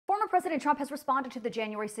Former President Trump has responded to the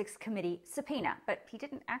January 6th committee subpoena, but he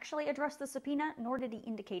didn't actually address the subpoena, nor did he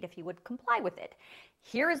indicate if he would comply with it.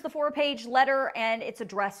 Here is the 4-page letter, and it's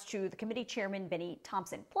addressed to the committee chairman, Benny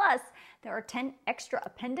Thompson. Plus, there are 10 extra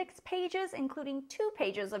appendix pages, including 2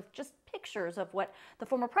 pages of just pictures of what the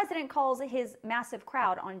former president calls his massive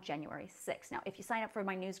crowd on January 6th. Now, if you sign up for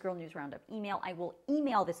my Newsgirl News Roundup email, I will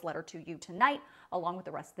email this letter to you tonight, along with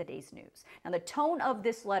the rest of the day's news. Now, the tone of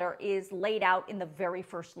this letter is laid out in the very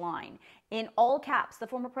first line. In all caps, the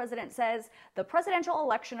former president says the presidential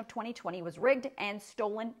election of 2020 was rigged and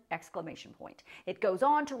stolen! It goes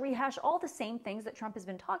on to rehash all the same things that Trump has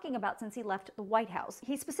been talking about since he left the White House.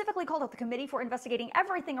 He specifically called out the committee for investigating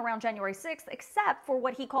everything around January 6th except for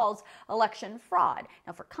what he calls election fraud.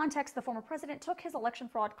 Now, for context, the former president took his election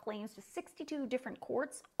fraud claims to 62 different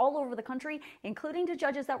courts all over the country, including to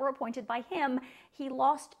judges that were appointed by him. He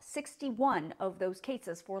lost 61 of those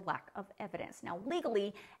cases for lack of evidence. Now,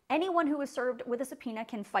 legally, anyone who is served with a subpoena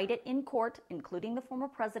can fight it in court, including the former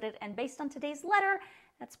president, and based on today's letter,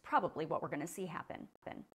 that's probably what we're going to see happen.